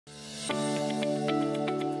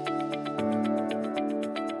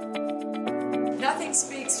Nothing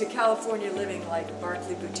speaks to California living like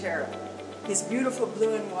Barclay Butera. His beautiful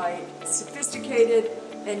blue and white, sophisticated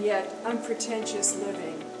and yet unpretentious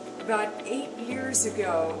living. About 8 years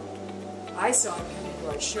ago, I saw him come into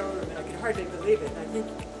our showroom and I could hardly believe it. And I think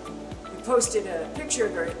we posted a picture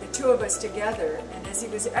of the two of us together, and as he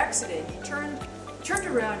was exiting, he turned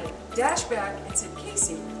around and dashed back and said,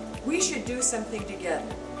 "Casey, we should do something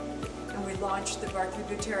together." And we launched the Barclay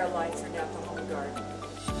Butera line for Napa Home and Garden.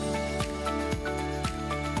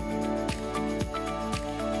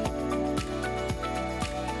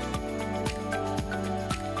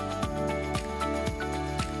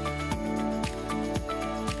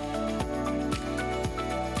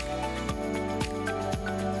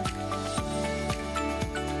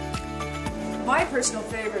 My personal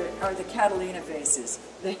favorite are the Catalina vases.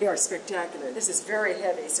 They are spectacular. This is very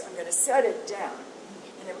heavy, so I'm going to set it down.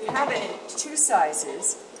 And then we have it in two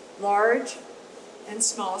sizes, large and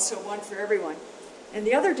small, so one for everyone. And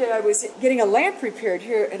the other day I was getting a lamp repaired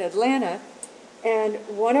here in Atlanta, and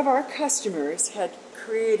one of our customers had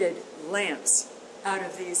created lamps out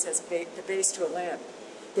of these as the base to a lamp.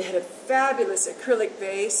 They had a fabulous acrylic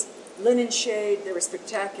base, linen shade. They were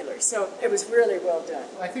spectacular. So it was really well done.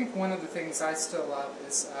 I think one of the things I still love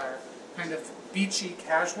is our kind of beachy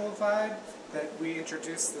casual vibe that we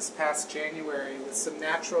introduced this past January with some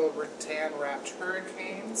natural rattan wrapped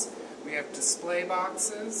hurricanes. We have display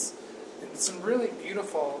boxes and some really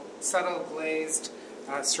beautiful subtle glazed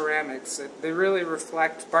ceramics. They really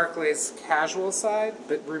reflect Barclay's casual side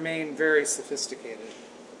but remain very sophisticated.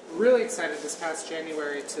 Really excited this past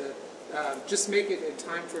January to just make it in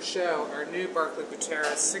time for show our new Barclay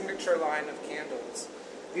Butera signature line of candles.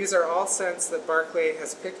 These are all scents that Barclay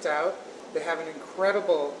has picked out. They have an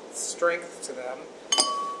incredible strength to them.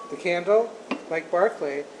 The candle, like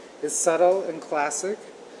Barclay, is subtle and classic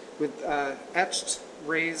with etched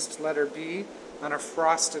raised letter B on a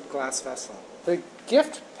frosted glass vessel. The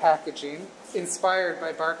gift packaging, inspired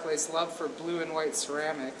by Barclay's love for blue and white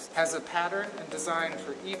ceramics, has a pattern and design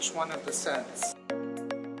for each one of the scents.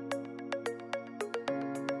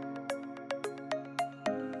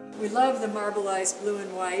 We love the marbleized blue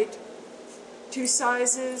and white. Two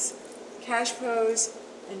sizes, cash pose,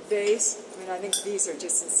 and vase. I mean, I think these are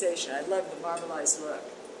just sensational. I love the marbleized look.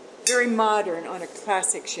 Very modern on a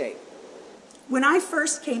classic shape. When I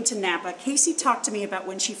first came to Napa, Casey talked to me about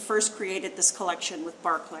when she first created this collection with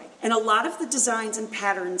Barclay. And a lot of the designs and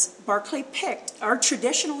patterns Barclay picked are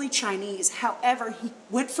traditionally Chinese. However, he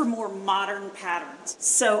went for more modern patterns.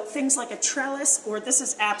 So things like a trellis, or this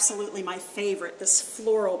is absolutely my favorite, this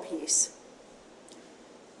floral piece.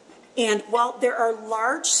 And while there are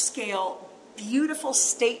large-scale, beautiful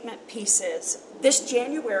statement pieces, this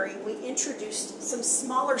January we introduced some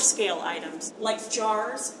smaller scale items like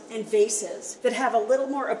jars and vases that have a little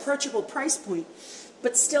more approachable price point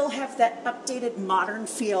but still have that updated modern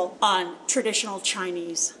feel on traditional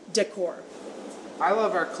Chinese decor. I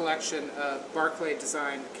love our collection of Barclay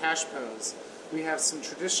designed cash pose. We have some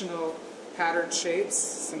traditional pattern shapes,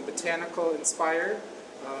 some botanical inspired.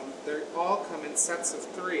 They all come in sets of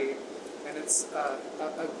 3, and it's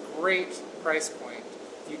a great price point.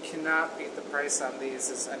 You cannot beat the price on these,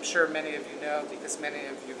 as I'm sure many of you know because many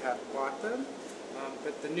of you have bought them.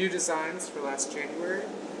 But the new designs for last January,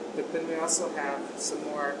 but then we also have some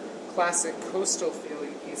more classic coastal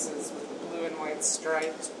feeling pieces with the blue and white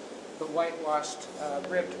striped, the whitewashed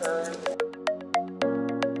ribbed urn.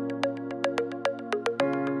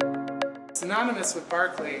 Synonymous with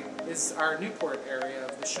Barclay is our Newport area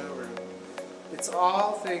of the showroom. It's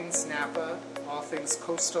all things Napa, all things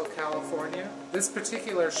coastal California. This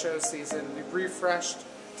particular show season we've refreshed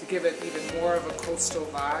to give it even more of a coastal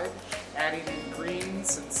vibe, adding in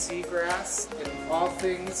greens and seagrass and all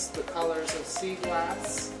things the colors of sea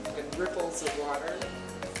glass and ripples of water.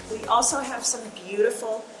 We also have some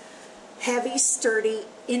beautiful, heavy, sturdy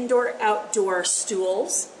indoor-outdoor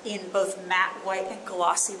stools in both matte white and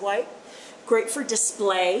glossy white. Great for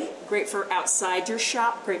display, great for outside your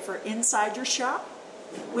shop, great for inside your shop.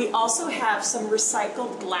 We also have some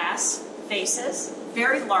recycled glass vases,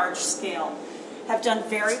 very large scale, have done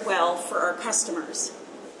very well for our customers.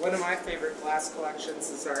 One of my favorite glass collections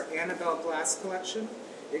is our Annabelle glass collection.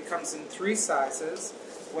 It comes in 3 sizes.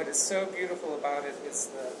 What is so beautiful about it is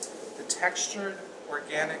the textured,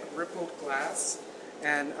 organic, rippled glass.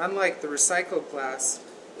 And unlike the recycled glass,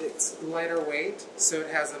 it's lighter weight, so it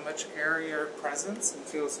has a much airier presence and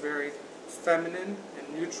feels very feminine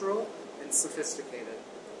and neutral and sophisticated.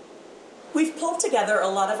 We've pulled together a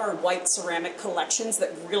lot of our white ceramic collections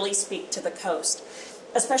that really speak to the coast,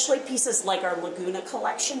 especially pieces like our Laguna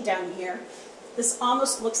collection down here. This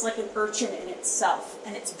almost looks like an urchin in itself,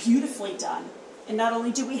 and it's beautifully done. And not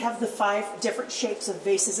only do we have the 5 different shapes of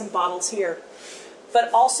vases and bottles here,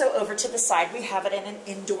 but also over to the side we have it in an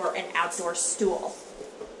indoor and outdoor stool.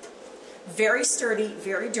 Very sturdy,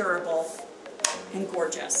 very durable, and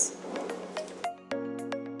gorgeous.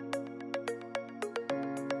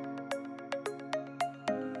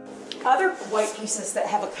 Other white pieces that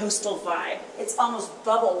have a coastal vibe. It's almost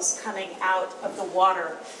bubbles coming out of the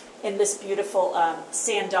water in this beautiful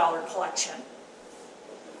sand dollar collection.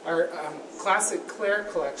 Our classic Claire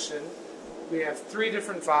collection, we have 3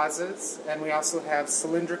 different vases, and we also have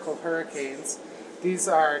cylindrical hurricanes. These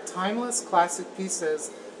are timeless classic pieces,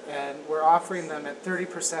 and we're offering them at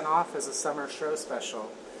 30% off as a summer show special.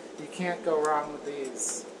 You can't go wrong with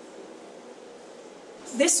these.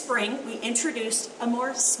 This spring, we introduced a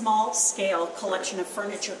more small-scale collection of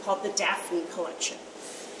furniture called the Daphne Collection.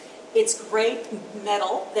 It's great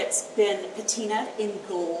metal that's been patinaed in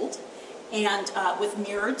gold, and with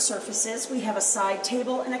mirrored surfaces. We have a side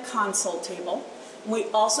table and a console table. We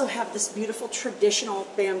also have this beautiful traditional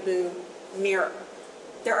bamboo mirror.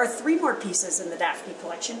 There are 3 more pieces in the Daphne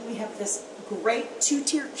collection. We have this great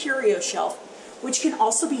 2-tier curio shelf, which can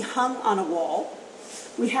also be hung on a wall.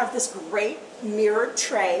 We have this great mirrored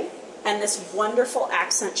tray and this wonderful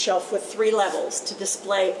accent shelf with 3 levels to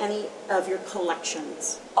display any of your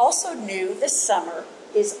collections. Also new this summer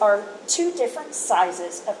is our 2 different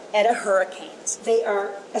sizes of Etta hurricanes. They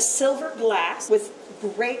are a silver glass with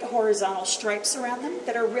great horizontal stripes around them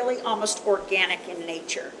that are really almost organic in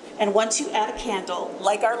nature. And once you add a candle,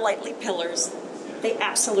 like our lightly pillars, they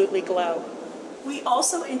absolutely glow. We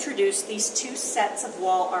also introduced these 2 sets of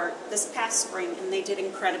wall art this past spring, and they did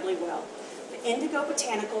incredibly well. The Indigo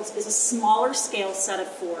Botanicals is a smaller scale set of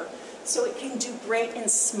 4, so it can do great in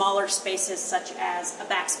smaller spaces such as a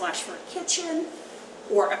backsplash for a kitchen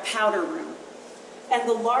or a powder room. And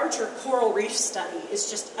the larger Coral Reef Study is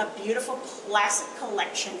just a beautiful classic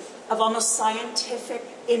collection of almost scientific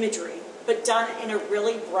imagery, but done in a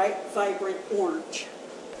really bright, vibrant orange.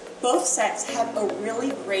 Both sets have a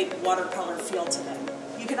really great watercolor feel to them.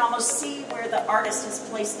 You can almost see where the artist has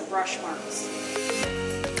placed the brush marks.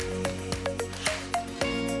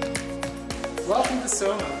 Welcome to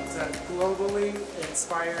Soma. It's a globally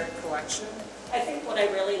inspired collection. I think what I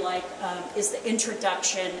really like is the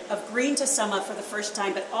introduction of green to Soma for the first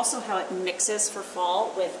time, but also how it mixes for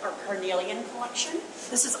fall with our carnelian collection.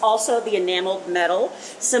 This is also the enameled metal,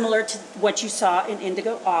 similar to what you saw in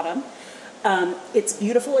Indigo Autumn. It's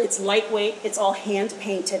beautiful, it's lightweight, it's all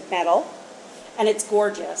hand-painted metal, and it's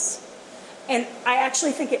gorgeous. And I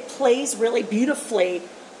actually think it plays really beautifully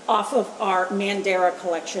off of our Mandara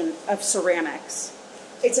collection of ceramics.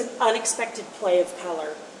 It's an unexpected play of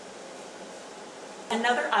color.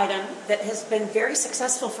 Another item that has been very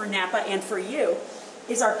successful for Napa and for you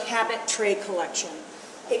is our Cabot tray collection.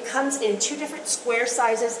 It comes in 2 different square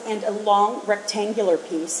sizes and a long rectangular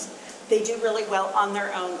piece. They do really well on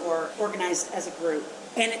their own or organized as a group.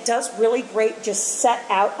 And it does really great just set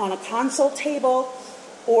out on a console table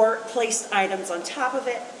or placed items on top of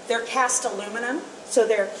it. They're cast aluminum, so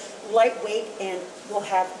they're lightweight and will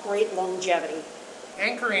have great longevity.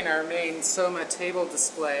 Anchoring our main Soma table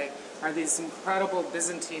display are these incredible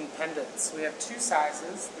Byzantine pendants. We have 2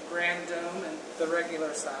 sizes, the grand dome and the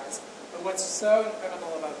regular size. But what's so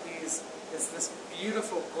incredible about these is this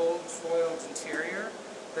beautiful gold foiled interior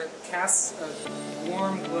that casts a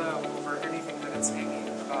warm glow over anything that it's hanging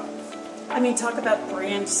above. I mean, talk about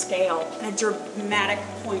brand scale and a dramatic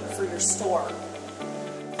point for your store.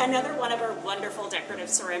 Another one of our wonderful decorative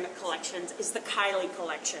ceramic collections is the Kylie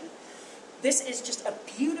collection. This is just a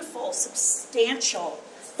beautiful, substantial,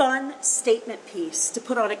 fun statement piece to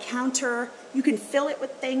put on a counter. You can fill it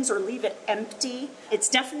with things or leave it empty. It's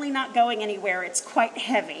definitely not going anywhere. It's quite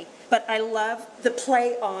heavy, but I love the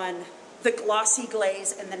play on the glossy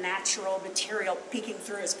glaze and the natural material peeking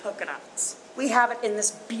through as polka dots. We have it in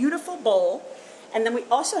this beautiful bowl, and then we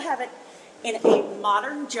also have it in a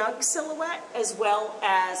modern jug silhouette as well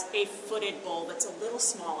as a footed bowl that's a little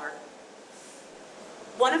smaller.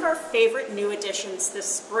 One of our favorite new additions this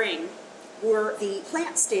spring were the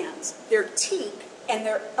plant stands. They're teak, and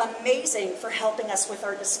they're amazing for helping us with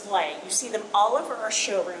our display. You see them all over our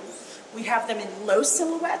showroom. We have them in low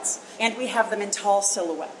silhouettes, and we have them in tall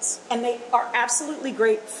silhouettes. And they are absolutely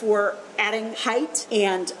great for adding height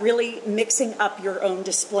and really mixing up your own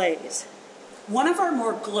displays. One of our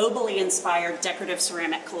more globally inspired decorative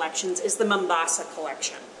ceramic collections is the Mombasa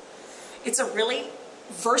collection. It's a really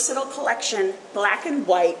versatile collection, black and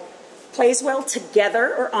white, plays well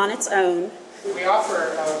together or on its own. We offer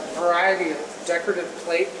a variety of decorative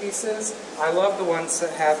plate pieces. I love the ones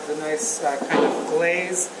that have the nice kind of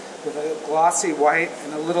glaze with a glossy white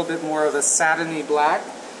and a little bit more of a satiny black.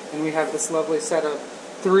 And we have this lovely set of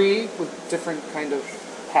 3 with different kind of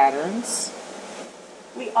patterns.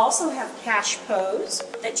 We also have cash pose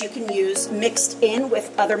that you can use mixed in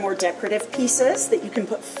with other more decorative pieces that you can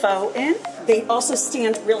put faux in. They also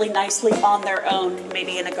stand really nicely on their own,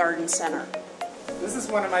 maybe in a garden center. This is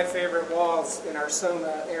one of my favorite walls in our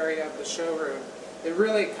Soma area of the showroom. It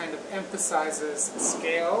really kind of emphasizes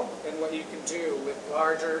scale and what you can do with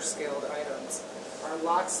larger scaled items. Our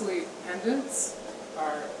Loxley pendants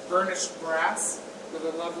are burnished brass with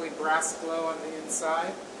a lovely brass glow on the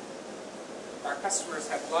inside. Our customers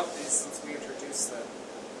have loved these since we introduced them.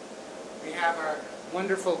 We have our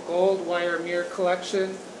wonderful gold wire mirror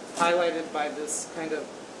collection, highlighted by this kind of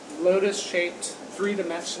lotus-shaped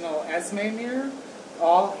 3-dimensional Esme mirror,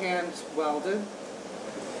 all hand welded.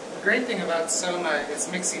 The great thing about Soma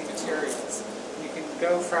is mixing materials. You can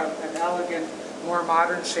go from an elegant, more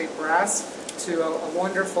modern shaped brass to a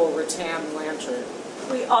wonderful rattan lantern.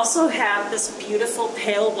 We also have this beautiful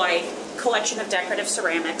pale white collection of decorative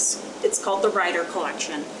ceramics. It's called the Rider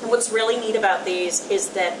Collection. And what's really neat about these is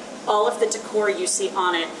that all of the decor you see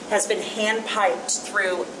on it has been hand piped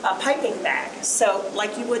through a piping bag. So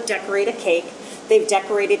like you would decorate a cake, they've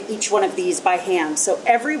decorated each one of these by hand. So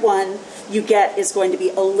every one you get is going to be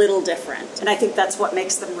a little different. And I think that's what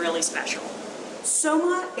makes them really special.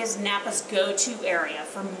 Soma is Napa's go-to area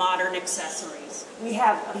for modern accessories. We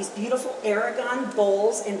have these beautiful Aragon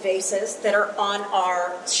bowls and vases that are on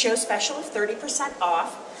our show special of 30%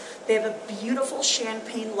 off. They have a beautiful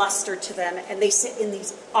champagne luster to them, and they sit in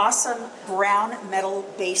these awesome brown metal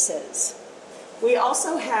bases. We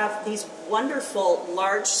also have these wonderful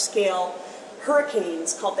large-scale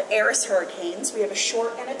hurricanes called the Eris Hurricanes. We have a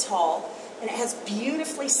short and a tall, and it has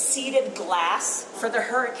beautifully seated glass for the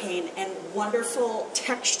hurricane and wonderful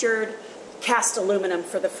textured cast aluminum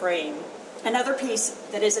for the frame. Another piece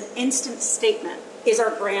that is an instant statement is our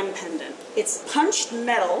Graham pendant. It's punched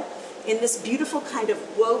metal in this beautiful kind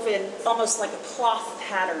of woven, almost like a cloth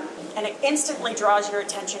pattern, and it instantly draws your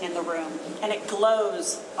attention in the room, and it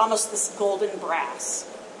glows almost this golden brass.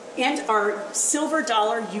 And our silver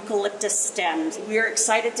dollar eucalyptus stems. We are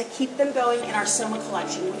excited to keep them going in our Soma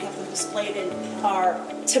collection. We have them displayed in our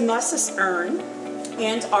Timausis urn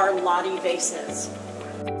and our Lottie vases.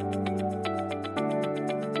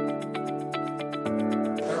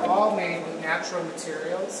 They're all made with natural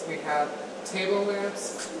materials. We have table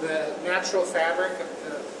lamps. The natural fabric of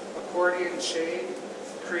the accordion shade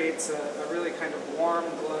creates a really kind of warm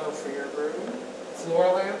glow for your room.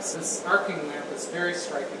 Floor lamps. This arcing lamp is very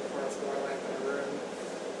striking for a floor lamp in a room.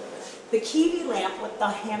 The Kiwi lamp with the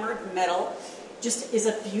hammered metal just is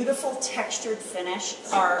a beautiful textured finish.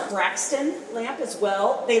 Our Braxton lamp as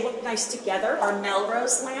well, they look nice together. Our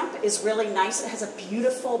Melrose lamp is really nice. It has a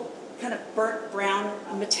beautiful kind of burnt brown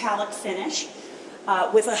metallic finish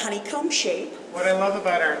with a honeycomb shape. What I love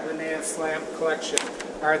about our Linnaeus lamp collection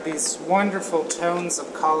are these wonderful tones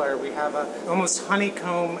of color. We have a almost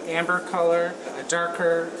honeycomb amber color, a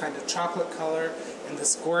darker kind of chocolate color, and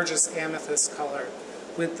this gorgeous amethyst color.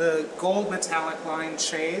 With the gold metallic line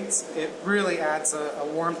shades, it really adds a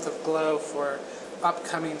warmth of glow for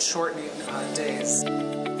upcoming shortening days.